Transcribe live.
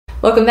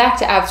Welcome back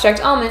to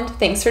Abstract Almond.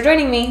 Thanks for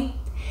joining me.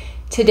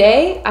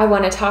 Today, I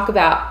want to talk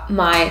about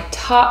my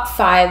top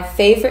 5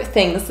 favorite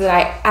things that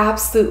I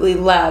absolutely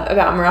love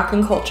about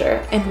Moroccan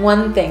culture and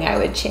one thing I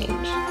would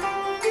change.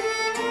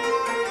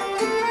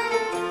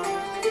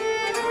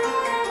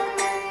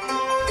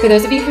 For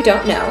those of you who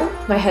don't know,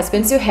 my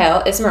husband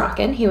Souheil is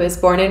Moroccan. He was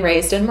born and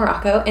raised in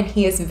Morocco, and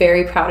he is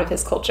very proud of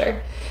his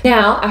culture.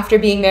 Now, after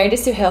being married to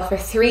Souheil for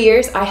 3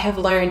 years, I have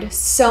learned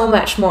so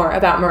much more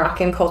about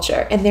Moroccan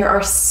culture, and there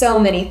are so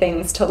many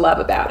things to love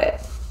about it.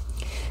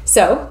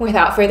 So,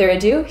 without further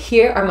ado,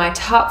 here are my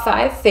top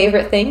 5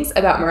 favorite things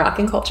about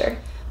Moroccan culture.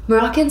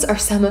 Moroccans are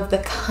some of the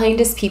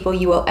kindest people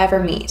you will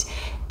ever meet.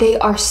 They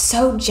are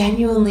so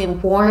genuinely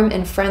warm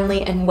and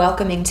friendly and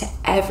welcoming to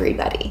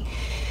everybody.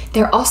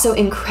 They're also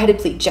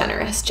incredibly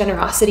generous.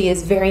 Generosity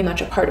is very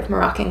much a part of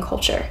Moroccan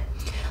culture.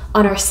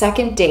 On our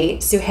second date,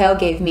 Souheil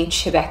gave me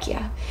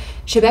Chebekia.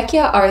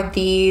 Chebekia are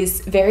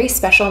these very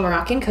special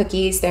Moroccan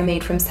cookies. They're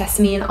made from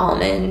sesame and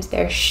almond.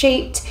 They're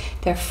shaped,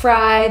 they're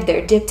fried,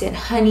 they're dipped in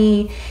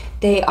honey.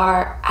 They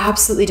are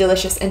absolutely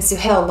delicious, and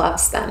Souheil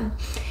loves them.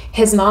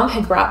 His mom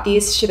had brought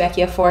these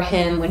Chebekia for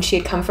him when she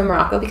had come from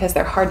Morocco because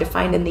they're hard to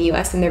find in the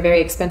US and they're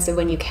very expensive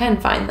when you can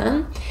find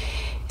them.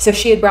 So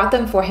she had brought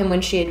them for him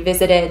when she had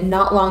visited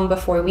not long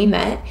before we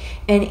met,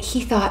 and he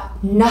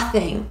thought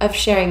nothing of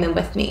sharing them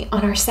with me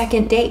on our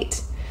second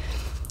date.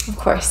 Of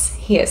course,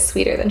 he is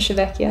sweeter than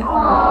Chebekia.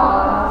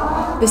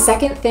 The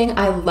second thing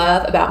I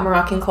love about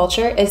Moroccan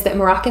culture is that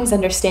Moroccans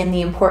understand the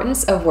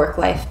importance of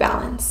work-life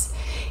balance.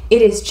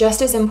 It is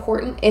just as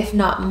important, if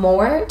not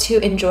more, to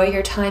enjoy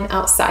your time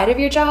outside of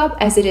your job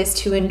as it is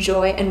to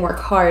enjoy and work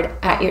hard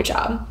at your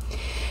job.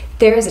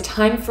 There is a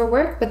time for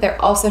work, but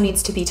there also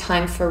needs to be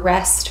time for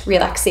rest,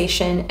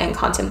 relaxation, and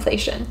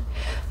contemplation.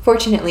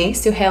 Fortunately,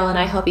 Souheil and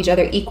I help each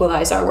other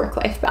equalize our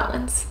work-life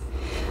balance.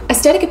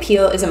 Aesthetic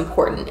appeal is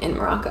important in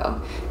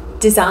Morocco.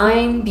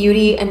 Design,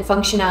 beauty, and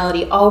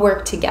functionality all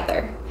work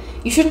together.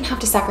 You shouldn't have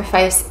to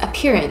sacrifice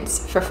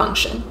appearance for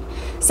function.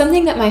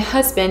 Something that my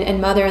husband and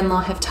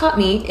mother-in-law have taught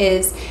me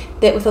is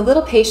that with a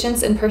little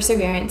patience and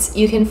perseverance,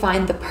 you can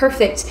find the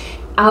perfect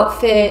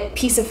outfit,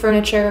 piece of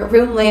furniture,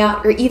 room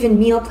layout, or even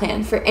meal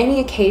plan for any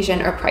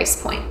occasion or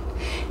price point.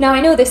 Now,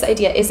 I know this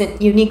idea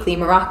isn't uniquely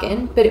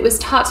Moroccan, but it was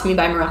taught to me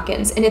by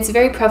Moroccans, and it's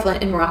very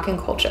prevalent in Moroccan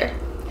culture.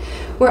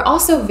 We're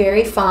also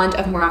very fond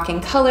of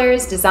Moroccan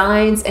colors,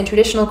 designs, and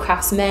traditional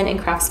craftsmen and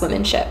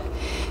craftswomanship.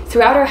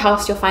 Throughout our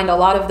house, you'll find a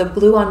lot of the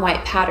blue on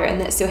white pattern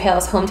that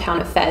Souheil's hometown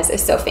of Fez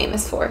is so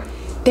famous for.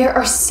 There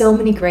are so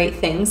many great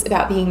things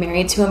about being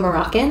married to a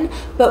Moroccan,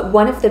 but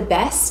one of the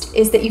best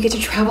is that you get to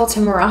travel to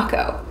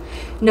Morocco.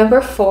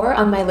 Number 4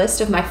 on my list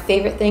of my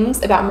favorite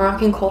things about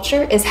Moroccan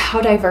culture is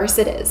how diverse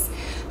it is.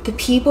 The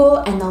people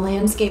and the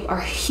landscape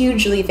are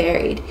hugely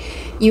varied.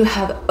 You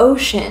have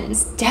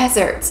oceans,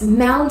 deserts,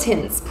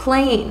 mountains,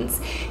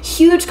 plains,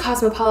 huge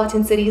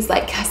cosmopolitan cities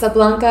like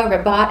Casablanca,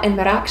 Rabat, and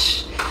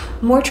Marrakech,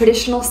 more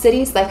traditional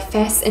cities like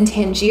Fes and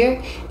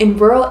Tangier, and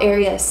rural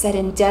areas set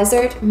in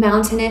desert,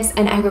 mountainous,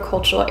 and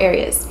agricultural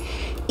areas.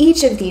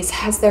 Each of these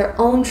has their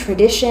own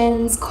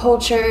traditions,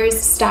 cultures,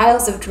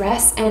 styles of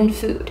dress, and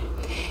food.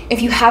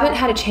 If you haven't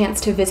had a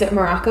chance to visit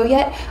Morocco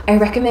yet, I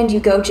recommend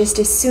you go just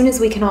as soon as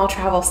we can all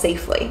travel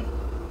safely.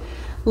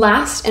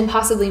 Last, and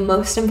possibly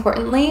most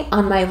importantly,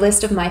 on my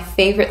list of my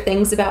favorite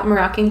things about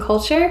Moroccan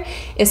culture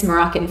is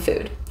Moroccan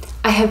food.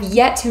 I have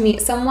yet to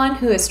meet someone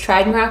who has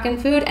tried Moroccan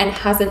food and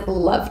hasn't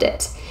loved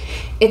it.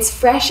 It's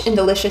fresh and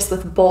delicious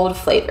with bold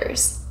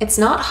flavors. It's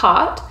not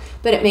hot,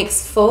 but it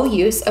makes full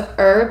use of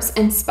herbs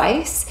and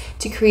spice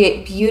to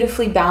create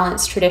beautifully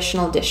balanced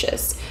traditional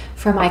dishes,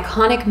 from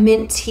iconic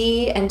mint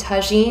tea and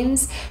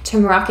tagines to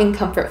Moroccan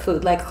comfort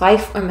food like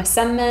ghaif or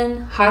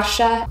masamman,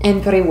 harsha,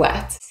 and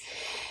briwat.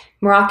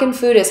 Moroccan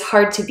food is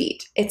hard to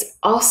beat. It's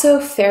also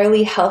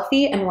fairly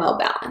healthy and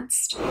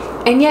well-balanced.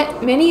 And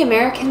yet, many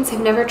Americans have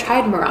never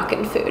tried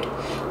Moroccan food.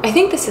 I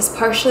think this is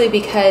partially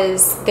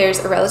because there's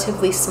a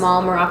relatively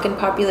small Moroccan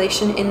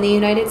population in the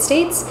United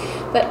States,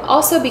 but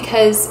also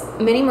because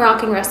many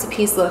Moroccan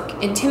recipes look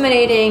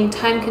intimidating,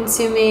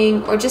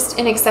 time-consuming, or just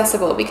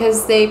inaccessible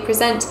because they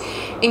present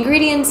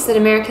ingredients that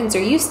Americans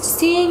are used to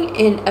seeing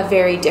in a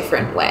very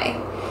different way.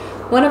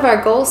 One of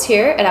our goals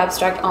here at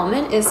Abstract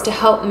Almond is to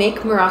help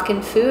make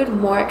Moroccan food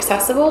more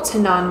accessible to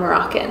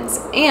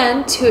non-Moroccans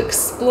and to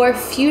explore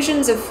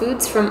fusions of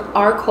foods from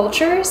our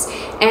cultures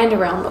and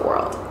around the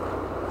world.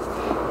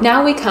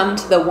 Now we come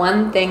to the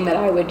one thing that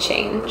I would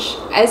change.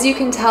 As you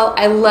can tell,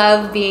 I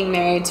love being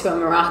married to a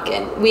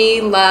Moroccan.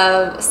 We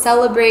love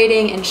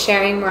celebrating and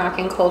sharing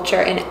Moroccan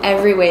culture in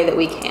every way that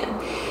we can.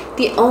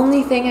 The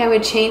only thing I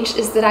would change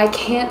is that I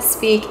can't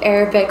speak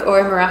Arabic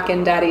or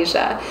Moroccan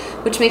Darija,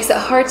 which makes it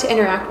hard to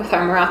interact with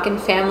our Moroccan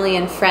family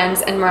and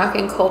friends and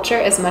Moroccan culture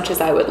as much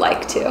as I would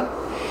like to.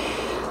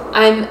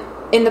 I'm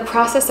in the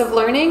process of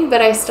learning,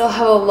 but I still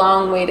have a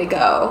long way to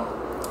go.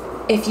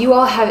 If you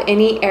all have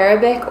any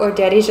Arabic or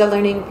Darija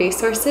learning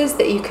resources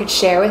that you could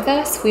share with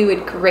us, we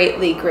would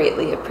greatly,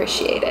 greatly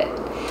appreciate it.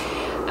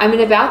 I'm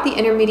in about the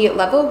intermediate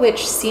level,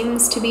 which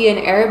seems to be an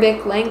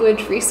Arabic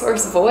language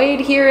resource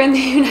void here in the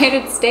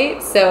United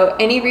States, so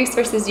any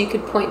resources you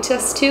could point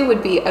us to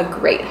would be a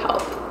great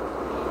help.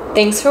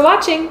 Thanks for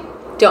watching!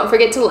 Don't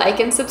forget to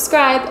like and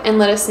subscribe, and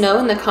let us know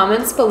in the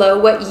comments below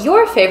what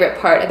your favorite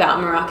part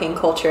about Moroccan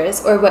culture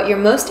is, or what you're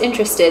most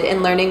interested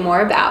in learning more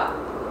about.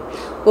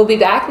 We'll be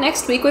back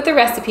next week with a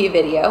recipe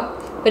video,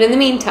 but in the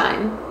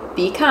meantime,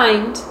 be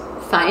kind,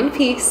 find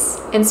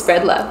peace, and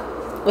spread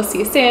love. We'll see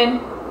you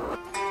soon!